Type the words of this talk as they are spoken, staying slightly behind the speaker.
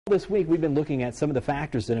This week we've been looking at some of the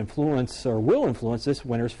factors that influence or will influence this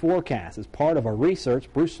winter's forecast. As part of our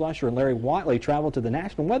research, Bruce Slusher and Larry Watley traveled to the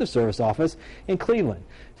National Weather Service office in Cleveland.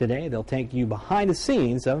 Today they'll take you behind the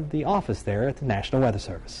scenes of the office there at the National Weather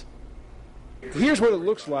Service. Here's what it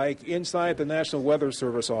looks like inside the National Weather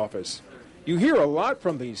Service office. You hear a lot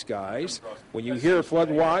from these guys. When you hear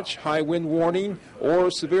flood watch, high wind warning,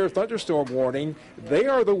 or severe thunderstorm warning, they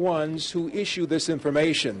are the ones who issue this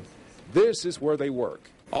information. This is where they work.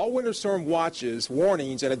 All winter storm watches,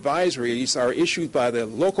 warnings, and advisories are issued by the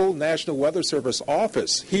local National Weather Service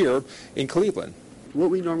office here in Cleveland.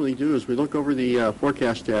 What we normally do is we look over the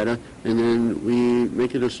forecast data, and then we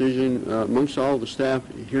make a decision amongst all the staff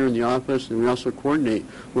here in the office, and we also coordinate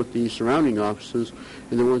with the surrounding offices.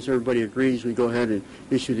 And then once everybody agrees, we go ahead and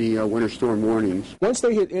issue the winter storm warnings. Once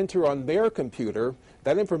they hit enter on their computer,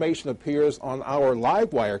 that information appears on our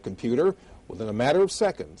LiveWire computer within a matter of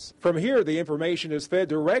seconds. From here, the information is fed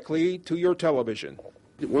directly to your television.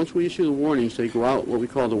 Once we issue the warnings, they go out what we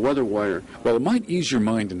call the weather wire. Well, it might ease your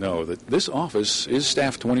mind to know that this office is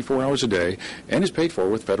staffed 24 hours a day and is paid for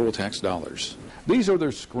with federal tax dollars. These are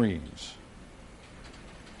their screens.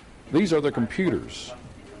 These are their computers.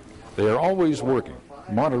 They are always working,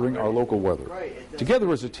 monitoring our local weather.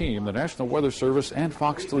 Together as a team, the National Weather Service and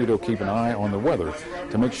FOX Toledo keep an eye on the weather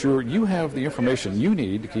to make sure you have the information you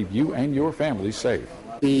need to keep you and your family safe.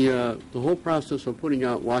 The whole process of putting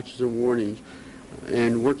out watches and warnings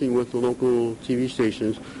and working with the local TV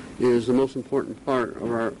stations is the most important part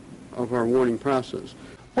of our warning process.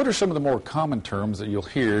 What are some of the more common terms that you'll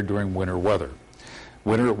hear during winter weather?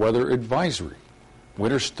 Winter weather advisory,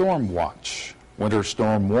 winter storm watch, winter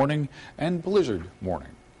storm warning, and blizzard warning.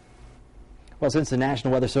 Well, since the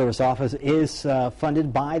National Weather Service office is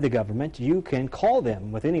funded by the government, you can call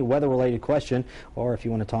them with any weather-related question, or if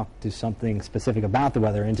you want to talk to something specific about the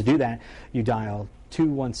weather. And to do that, you dial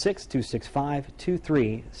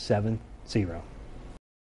 216-265-2370.